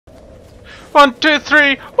1, 2,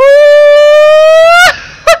 3. Woo!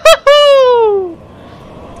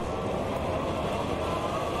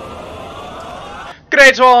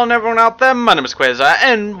 G'day to all and everyone out there, my name is Quazzar,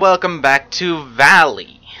 and welcome back to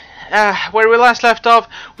Valley. Where we last left off,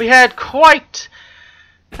 we had quite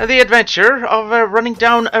the adventure of running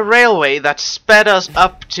down a railway that sped us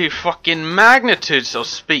up to fucking magnitudes of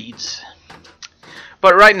speeds.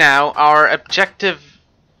 But right now, our objective...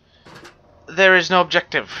 There is no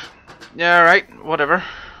objective. Yeah, right, whatever.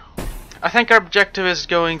 I think our objective is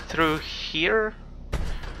going through here.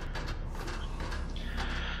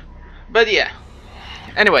 But yeah.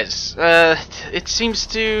 Anyways, it seems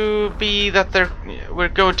to be that we're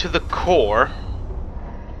going to the core.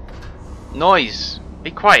 Noise.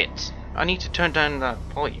 Be quiet. I need to turn down that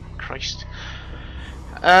volume. Christ.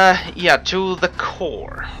 Yeah, to the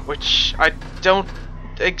core, which I don't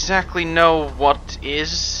exactly know what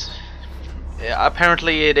is.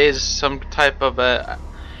 Apparently it is some type of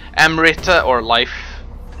amrita or life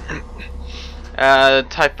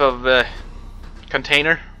type of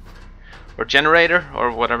container. Or generator, or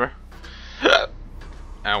whatever.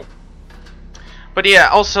 Ow. But yeah,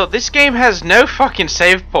 also, this game has no fucking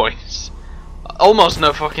save points. Almost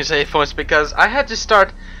no fucking save points, because I had to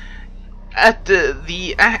start at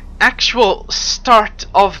the actual start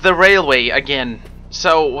of the railway again.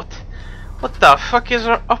 So, what the fuck is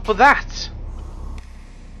up with that?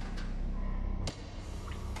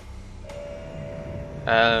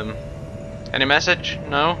 Any message?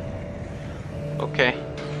 No? Okay.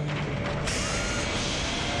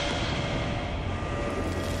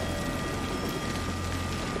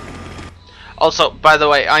 Also, by the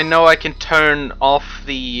way, I know I can turn off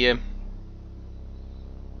the...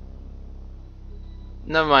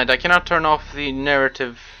 Never mind, I cannot turn off the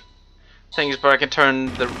narrative things, but I can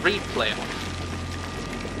turn the replay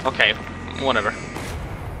off. Okay, whatever.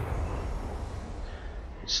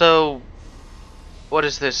 So, what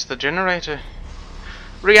is this? The generator?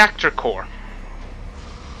 Reactor core.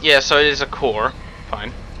 Yeah, so it is a core.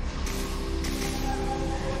 Fine.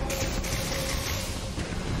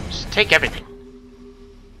 Just take everything.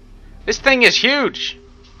 This thing is huge!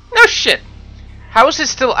 No shit! How is it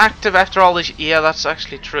still active after all this? Yeah, that's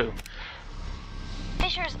actually true.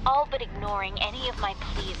 Fisher's all but ignoring any of my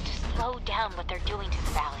pleas to slow down what they're doing to the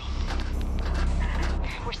valley.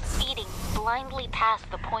 We're speeding blindly past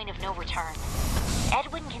the point of no return.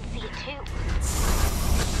 Edwin can see it too.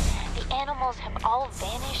 The animals have all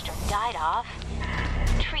vanished or died off.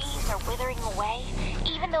 Trees are withering away.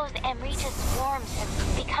 Even those Amrita swarms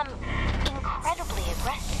have become incredibly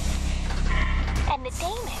aggressive. And the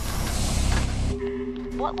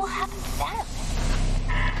Damon, what will happen to them?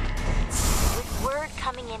 With word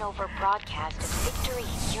coming in over broadcast of victory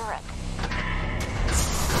in Europe,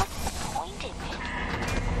 what's the point in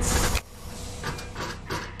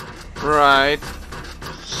it? Right.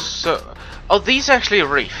 So, oh, these actually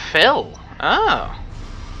refill. Oh,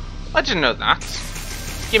 I didn't know that.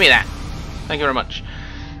 Give me that. Thank you very much.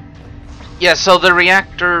 Yeah, so the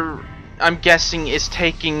reactor, I'm guessing, is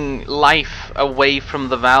taking life away from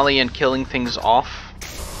the valley and killing things off.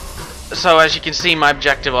 So as you can see, my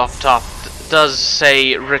objective up top does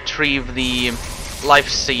say retrieve the life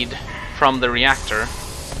seed from the reactor,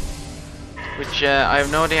 which I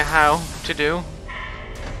have no idea how to do.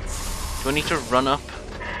 Do I need to run up?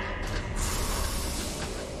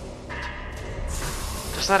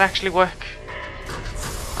 Does that actually work?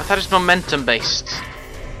 I thought it's momentum based.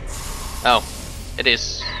 Oh, it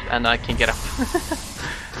is, and I can get up.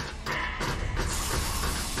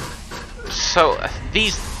 So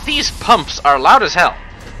these pumps are loud as hell.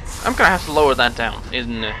 I'm gonna have to lower that down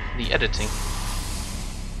in the editing.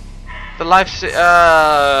 The life,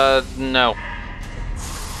 no,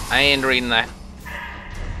 I ain't reading that.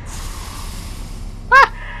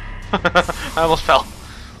 Ah! I almost fell.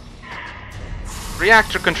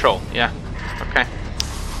 Reactor control, yeah, okay.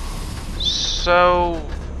 So,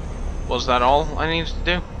 was that all I needed to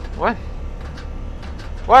do? What?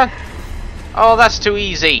 What? Oh, that's too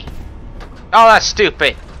easy. Oh, that's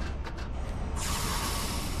stupid.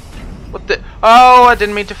 What the? Oh, I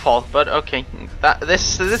didn't mean to fall, but okay.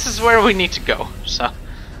 This is where we need to go. So.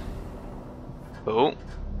 Oh.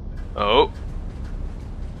 Oh.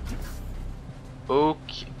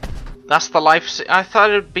 Okay. That's the life. I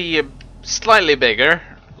thought it'd be slightly bigger,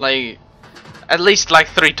 like at least like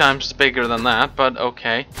 3 times bigger than that. But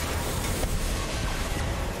okay.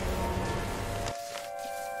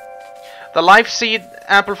 The life seed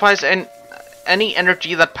amplifies any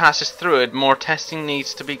energy that passes through it. More testing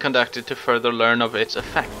needs to be conducted to further learn of its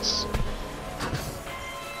effects.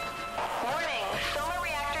 Warning, solar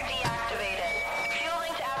reactor deactivated. Fuel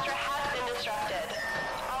linked Astra has been destroyed.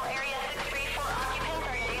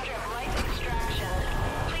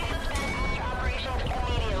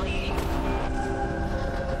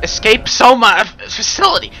 escape Soma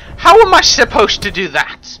facility. How am I supposed to do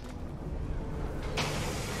that?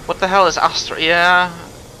 What the hell is Astra? Yeah.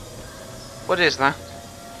 What is that?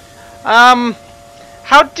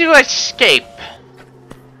 How do I escape?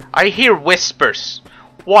 I hear whispers.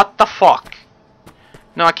 What the fuck?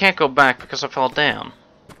 No, I can't go back because I fell down.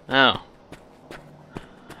 Oh.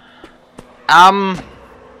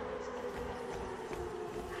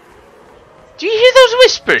 Do you hear those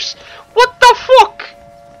whispers? What the fuck?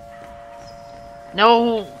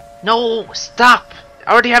 No, no, stop.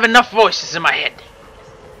 I already have enough voices in my head.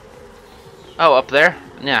 Oh, up there?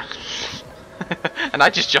 Yeah. And I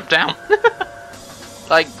just jumped down.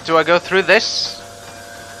 Like, do I go through this?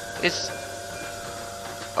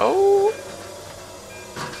 Oh.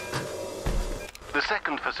 The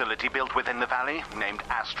second facility built within the valley, named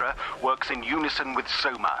Astra, works in unison with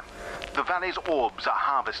Soma. The valley's orbs are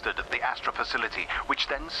harvested at the Astra facility, which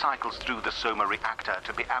then cycles through the Soma reactor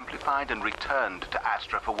to be amplified and returned to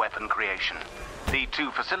Astra for weapon creation. The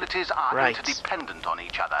two facilities are interdependent on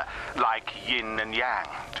each other, like yin and yang,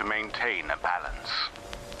 to maintain a balance.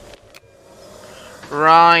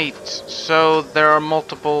 Right, so there are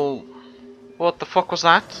multiple... What the fuck was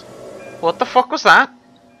that? What the fuck was that?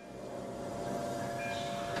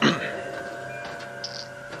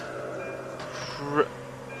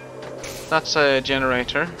 That's a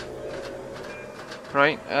generator.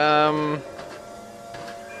 Right,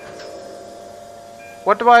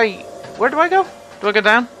 where do I go? Do I go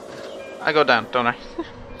down? I go down, don't I?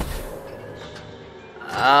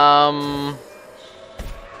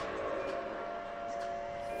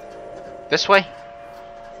 This way?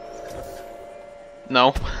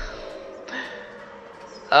 No.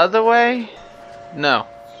 Other way? No.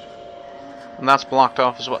 And that's blocked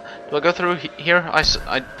off as well. Do I go through here? I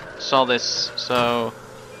saw this, so...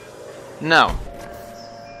 No.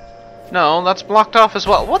 No, that's blocked off as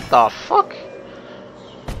well. What the fuck?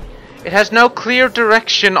 It has no clear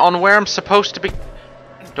direction on where I'm supposed to be...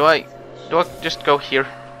 Do I just go here?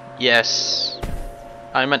 Yes.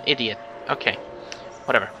 I'm an idiot. Okay.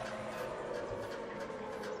 Whatever.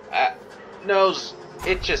 Nose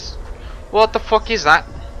itches. What the fuck is that?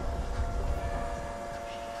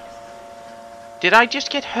 Did I just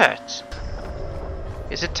get hurt?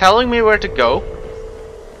 Is it telling me where to go?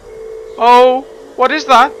 Oh, what is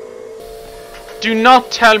that? Do not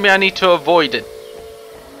tell me I need to avoid it.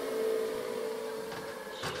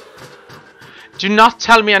 Do not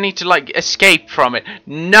tell me I need to, like, escape from it.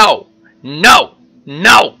 No! No!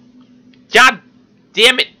 No! God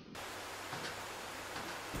damn it!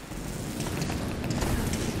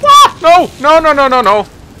 Ah! No! No, no, no, no, no!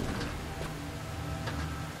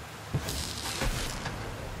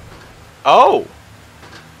 Oh!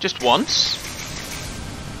 Just once?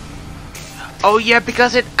 Oh yeah,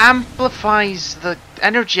 because it amplifies the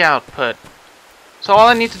energy output. So all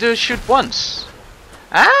I need to do is shoot once.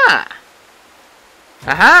 Ah!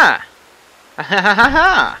 Aha!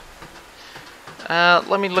 Ahahaha!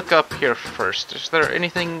 Let me look up here first. Is there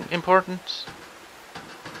anything important?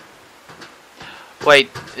 Wait,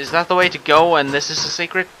 is that the way to go and this is the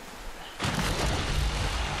secret?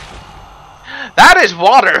 That is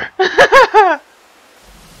water!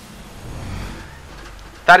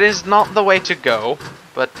 That is not the way to go,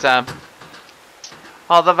 but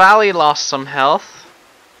oh, the valley lost some health.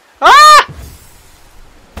 Ah!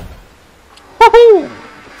 Woohoo!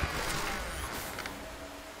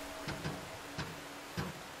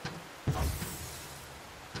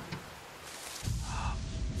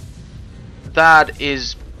 That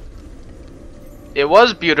is... It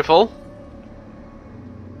was beautiful.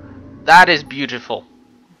 That is beautiful.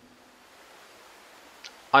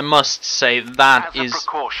 I must say that is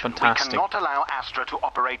fantastic. We cannot allow Astra to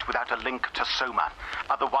operate without a link to Soma.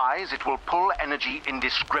 Otherwise, it will pull energy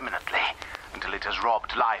indiscriminately until it has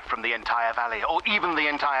robbed life from the entire valley, or even the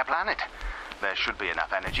entire planet. There should be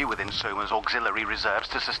enough energy within Soma's auxiliary reserves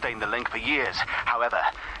to sustain the link for years. However,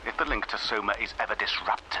 if the link to Soma is ever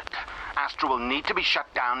disrupted, Astra will need to be shut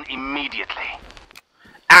down immediately.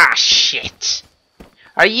 Ah, shit!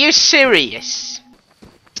 Are you serious?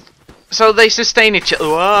 So they sustain each other.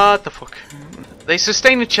 What the fuck? They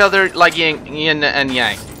sustain each other like yin and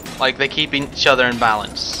yang. Like they keep each other in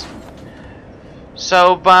balance.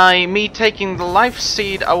 So by me taking the life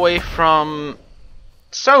seed away from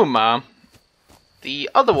Soma, the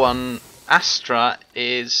other one, Astra,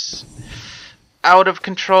 is out of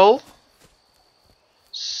control.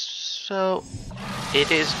 So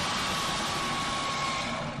it is...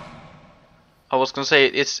 I was gonna say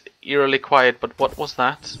it's eerily quiet, but what was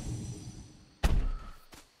that?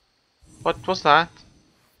 What was that?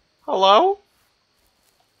 Hello?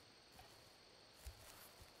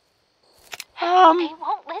 They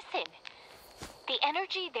won't listen. The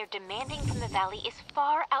energy they're demanding from the valley is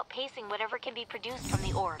far outpacing whatever can be produced from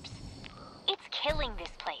the orbs. It's killing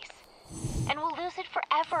this place. And we'll lose it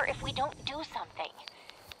forever if we don't do something.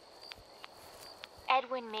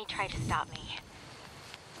 Edwin may try to stop me.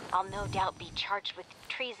 I'll no doubt be charged with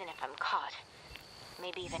treason if I'm caught.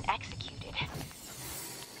 Maybe even executed.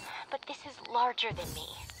 But this is larger than me.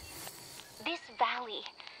 This valley,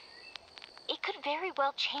 it could very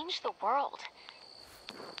well change the world.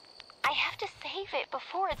 I have to save it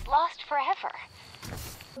before it's lost forever.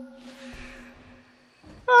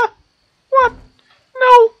 What?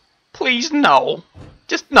 No. Please, no.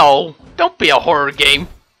 Just no. Don't be a horror game.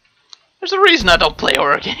 There's a reason I don't play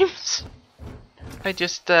horror games. I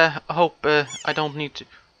just hope I don't need to.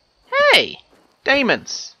 Hey!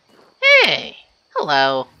 Demons! Hey!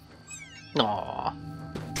 Hello. Aww.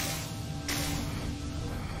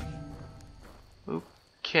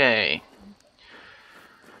 Okay.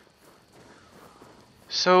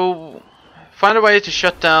 So, find a way to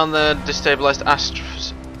shut down the destabilized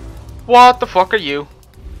astros. What the fuck are you?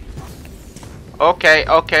 Okay,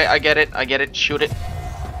 okay, I get it, shoot it.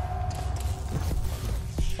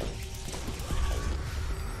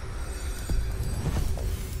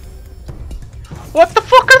 What the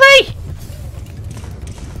fuck are they?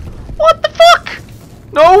 What the fuck?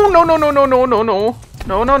 No, no, no, no, no, no, no, no.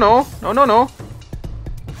 No, no, no, no, no, no.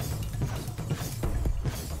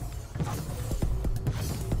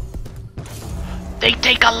 They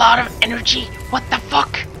take a lot of energy. What the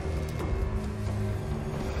fuck?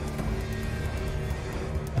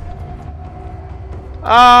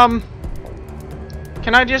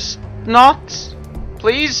 Can I just not?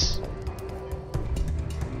 Please?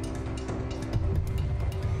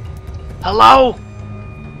 Hello?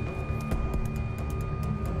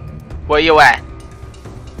 Where you at?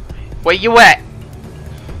 Where you at?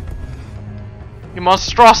 You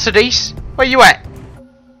monstrosities? Where you at?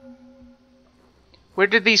 Where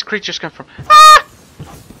did these creatures come from? Ah!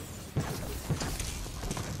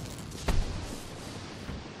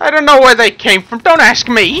 I don't know where they came from. Don't ask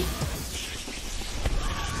me.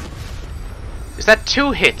 Is that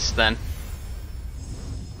 2 hits then?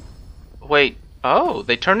 Wait. Oh,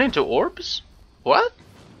 they turned into orbs? What?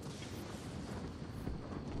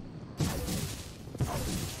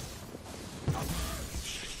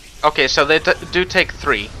 Okay, so they do take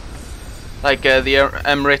 3. Like the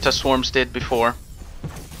Emerita swarms did before.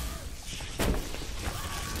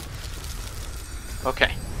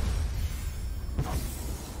 Okay.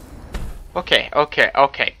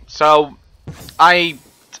 Okay. So,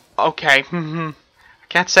 okay. I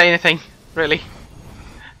can't say anything, really.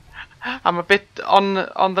 I'm a bit on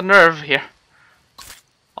the nerve here.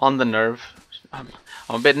 On the nerve. I'm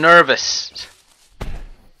a bit nervous.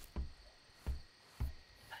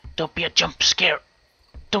 Don't be a jump scare.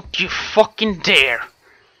 Don't you fucking dare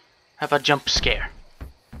have a jump scare.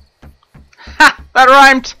 Ha! That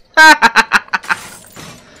rhymed!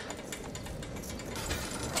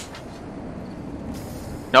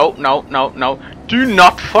 No, no, no, no. Do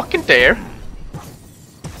not fucking dare.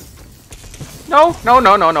 No, no,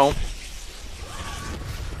 no, no, no.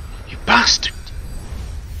 You bastard.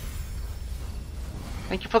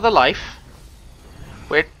 Thank you for the life.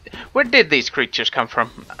 Where did these creatures come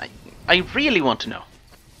from? I really want to know.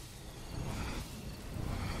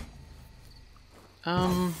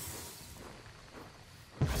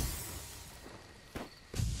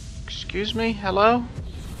 Excuse me? Hello?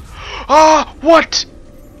 Ah! What?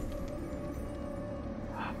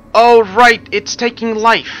 Oh, right. It's taking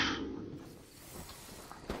life.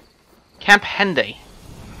 Camp Henday.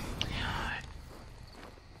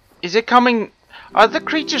 Is it coming... Are the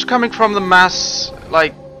creatures coming from the mass,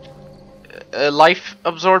 like, life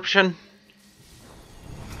absorption?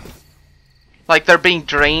 Like they're being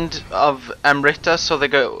drained of Amrita, so they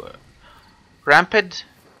go rampant?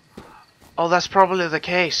 Oh, that's probably the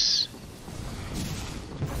case.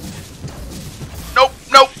 Nope,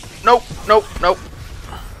 nope, nope, nope, nope.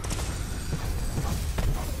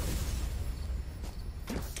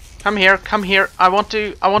 Come here, come here. I want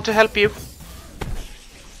to help you.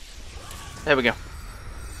 There we go.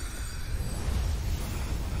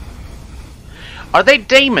 Are they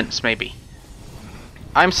demons, maybe?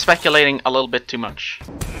 I'm speculating a little bit too much.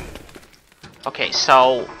 Okay,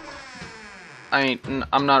 so... I'm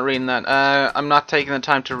not reading that. I'm not taking the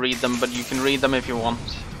time to read them, but you can read them if you want.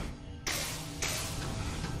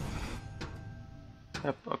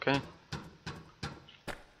 Yep, okay.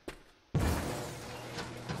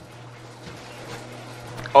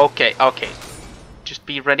 Okay, okay. Just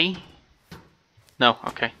be ready. No,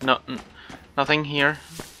 okay. No, nothing here.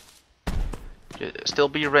 Still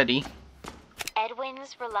be ready.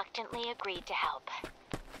 reluctantly agreed to help.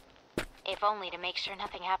 If only to make sure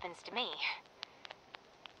nothing happens to me.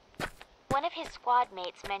 One of his squad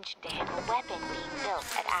mates mentioned to him a weapon being built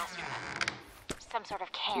at Astra. Some sort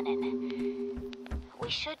of cannon. We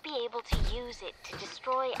should be able to use it to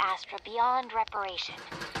destroy Astra beyond reparation.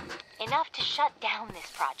 Enough to shut down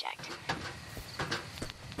this project.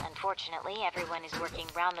 Unfortunately, everyone is working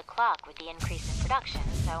round the clock with the increase in production,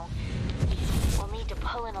 so we'll need to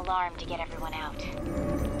pull an alarm to get everyone out.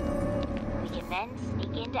 We can then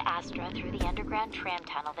sneak into Astra through the underground tram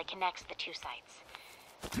tunnel that connects the two sites.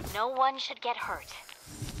 No one should get hurt.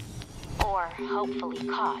 Or, hopefully,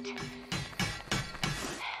 caught.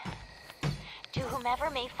 To whomever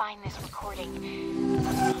may find this recording,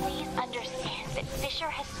 please understand that Fisher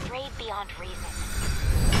has strayed beyond reason.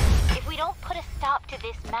 If we don't put a stop to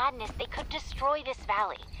this madness, they could destroy this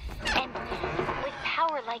valley. And with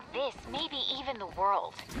power like this, maybe even the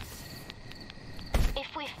world.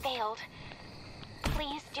 If we failed,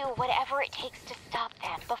 please do whatever it takes to stop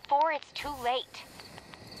them before it's too late.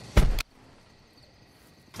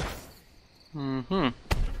 Mm-hmm.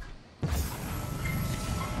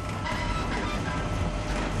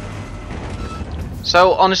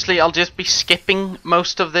 So honestly, I'll just be skipping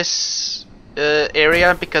most of this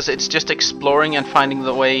area because it's just exploring and finding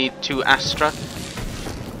the way to Astra.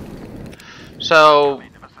 So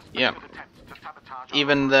yeah,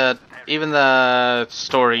 even the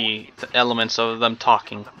story elements of them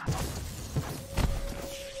talking.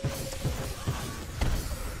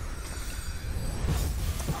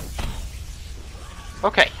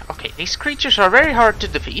 Okay, these creatures are very hard to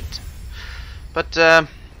defeat, but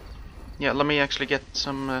yeah, let me actually get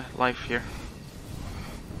some life here.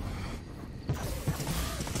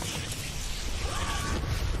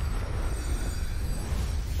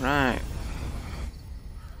 Right.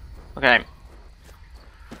 Okay.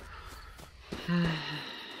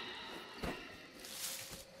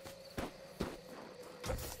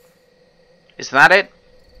 Is that it?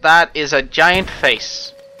 That is a giant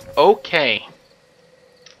face. Okay.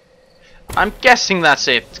 I'm guessing that's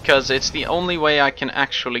it, because it's the only way I can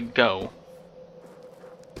actually go.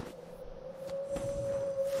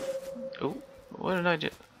 Oh, what did I do?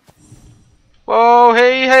 Whoa,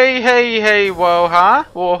 hey, whoa, huh?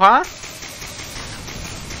 Whoa, huh?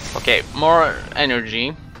 Okay, more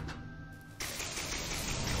energy.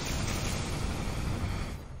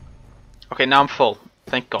 Okay, now I'm full.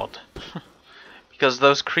 Thank God. Because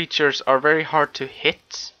those creatures are very hard to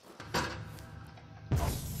hit.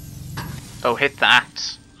 Oh, hit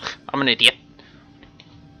that. I'm an idiot.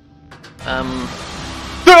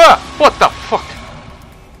 What the fuck?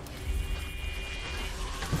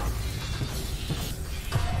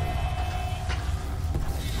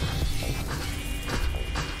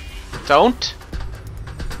 Don't.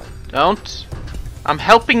 I'm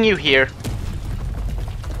helping you here.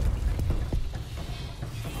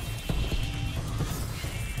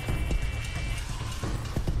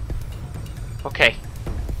 Okay.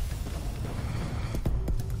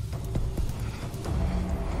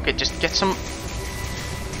 Okay, just get some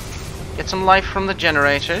life from the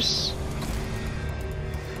generators.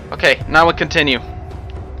 Okay, now we continue.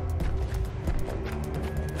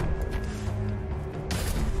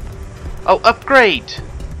 Oh, upgrade!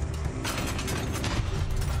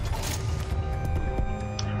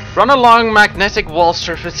 Run along magnetic wall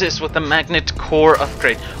surfaces with the magnet core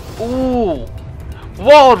upgrade. Ooh!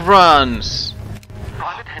 Wall runs!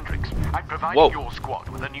 Private Hendricks, I provide your squad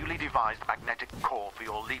with a newly devised magnetic core for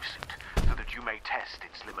your leaf suit, so that you may test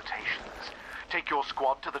its limitations. Take your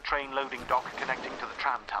squad to the train loading dock connecting to the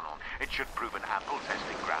tram tunnel. It should prove an ample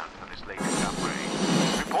testing ground for this latest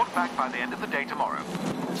upgrade. Report back by the end of the day tomorrow.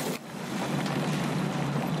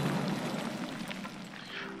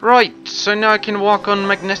 Right, so now I can walk on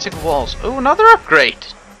magnetic walls. Oh, another upgrade!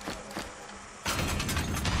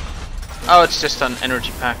 Oh, it's just an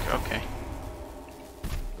energy pack, okay.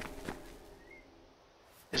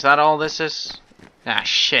 Is that all this is? Ah,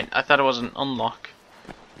 shit, I thought it was an unlock.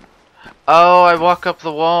 Oh, I walk up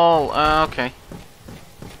the wall, okay.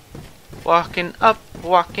 Walking up,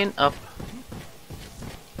 walking up.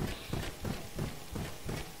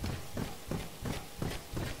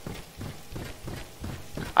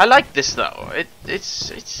 I like this though.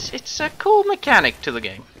 It's a cool mechanic to the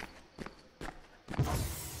game.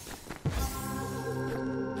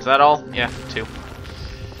 Is that all? Yeah, 2.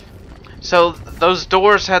 So those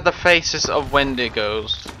doors had the faces of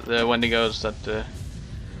Wendigos, the Wendigos that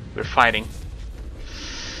we're fighting.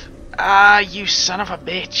 Ah, you son of a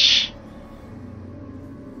bitch!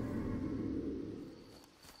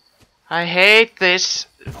 I hate this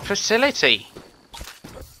facility.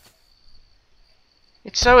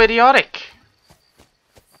 It's so idiotic.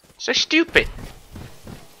 So stupid.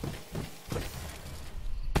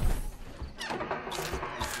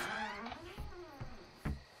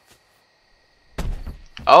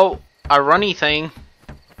 Oh, a runny thing.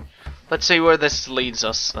 Let's see where this leads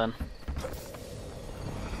us then.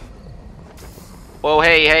 Whoa,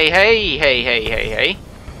 hey, hey, hey, hey, hey, hey, hey.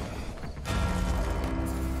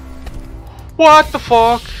 What the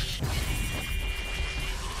fuck?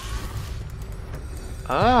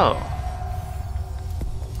 Oh.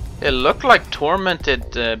 They look like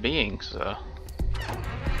tormented beings.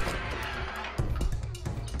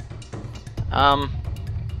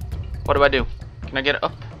 What do I do? Can I get it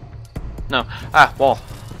up? No. Ah, wall.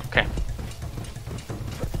 Okay.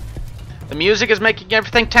 The music is making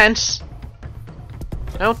everything tense.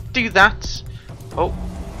 Don't do that. Oh.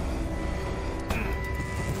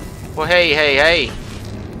 Well, hey, hey, hey.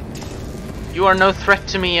 You are no threat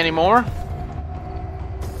to me anymore.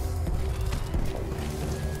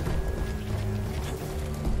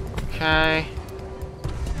 Okay.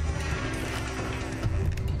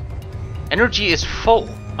 Energy is full.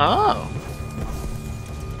 Oh.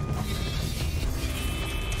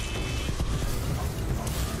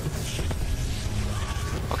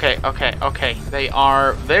 Okay, okay, okay. They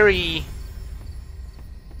are very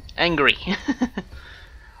angry.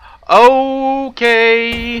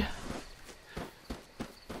 Okay.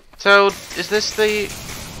 So, is this the...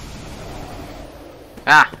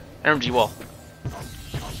 Ah, energy wall.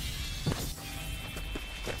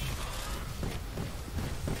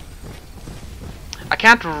 I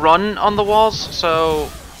can't run on the walls, so...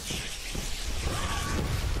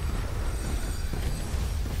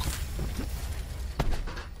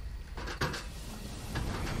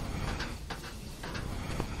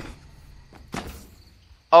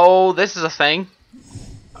 Oh, this is a thing.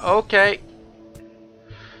 Okay.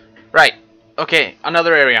 Right. Okay,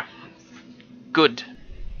 another area. Good.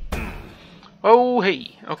 Oh,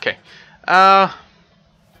 hey. Okay.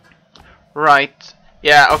 Right.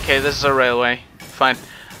 Yeah, okay, this is a railway. Fine.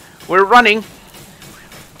 We're running.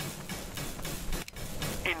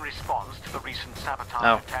 In response to the recent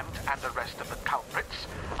sabotage attempt and arrest of the culprits,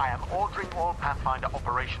 I am ordering all Pathfinder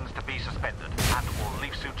operations to be suspended and all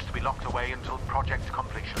leaf suits to be locked away until project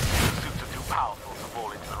completion. The suits are too powerful to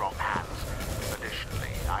fall into the wrong hands.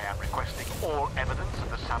 Additionally, I am requesting all evidence of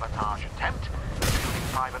the sabotage attempt, including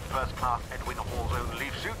Private First Class Edwin Hall's own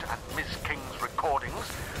leaf suit and Miss King's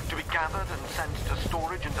recordings, to be gathered and sent to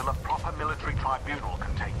storage until a proper military tribunal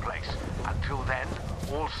can take place. Until then,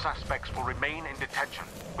 all suspects will remain in detention.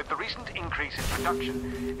 With the recent increase in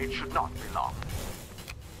production, it should not be long.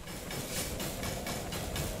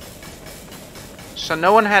 So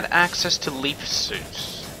no one had access to leaf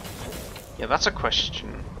suits. Yeah, that's a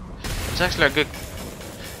question. It's actually a good...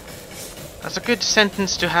 That's a good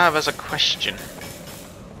sentence to have as a question.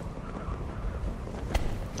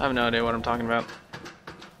 I have no idea what I'm talking about.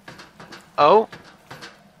 Oh.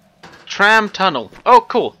 Tram tunnel. Oh,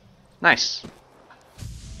 cool. Nice.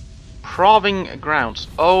 Proving grounds.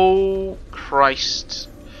 Oh, Christ.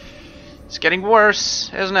 It's getting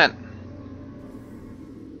worse, isn't it?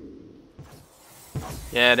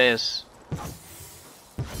 Yeah, it is.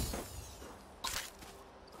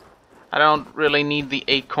 I don't really need the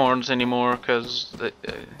acorns anymore because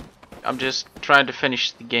I'm just trying to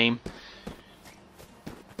finish the game.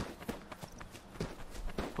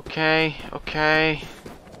 Okay, okay.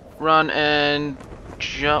 Run and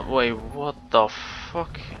jump. Wait, what the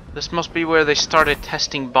fuck? This must be where they started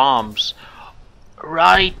testing bombs.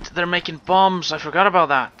 Right, they're making bombs. I forgot about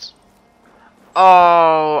that.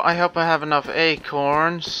 Oh, I hope I have enough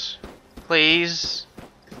acorns. Please.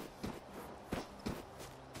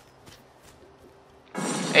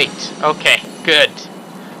 8. Okay, good.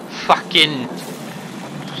 Fucking...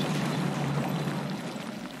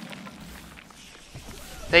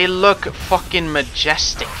 They look fucking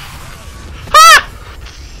majestic. Ah!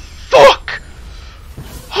 Fuck!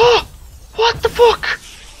 Oh! What the fuck?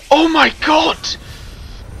 Oh my god!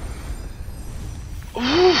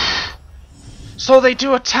 Oof. So they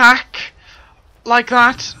do attack like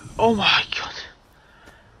that? Oh my god.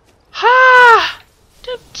 Ha!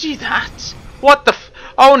 Don't do that. What the f...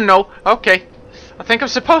 Oh no, okay. I think I'm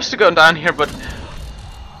supposed to go down here, but...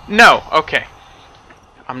 No, okay.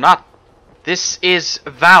 I'm not. This is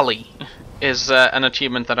Valley, is an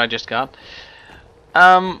achievement that I just got.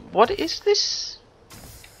 What is this?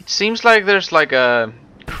 It seems like there's like a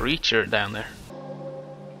creature down there.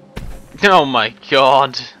 Oh my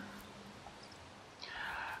god.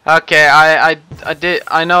 Okay,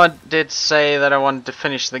 I know I did say that I wanted to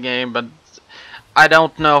finish the game, but I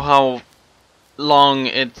don't know how long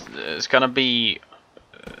it is gonna be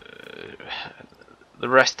the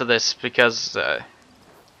rest of this because I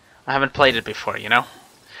haven't played it before, you know.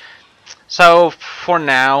 So for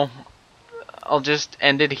now, I'll just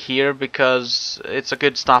end it here because it's a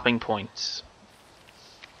good stopping point.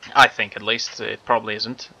 I think, at least. It probably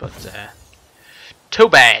isn't, but too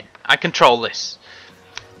bad. I control this.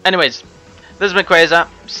 Anyways, this has been Quazzar,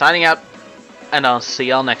 signing out, and I'll see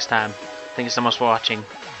y'all next time. Thank you so much for watching.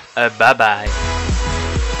 Bye bye.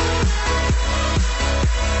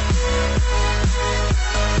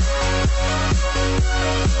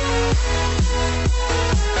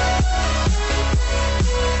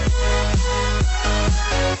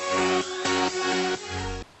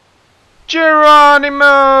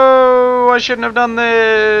 Geronimo! I shouldn't have done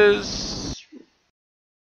this!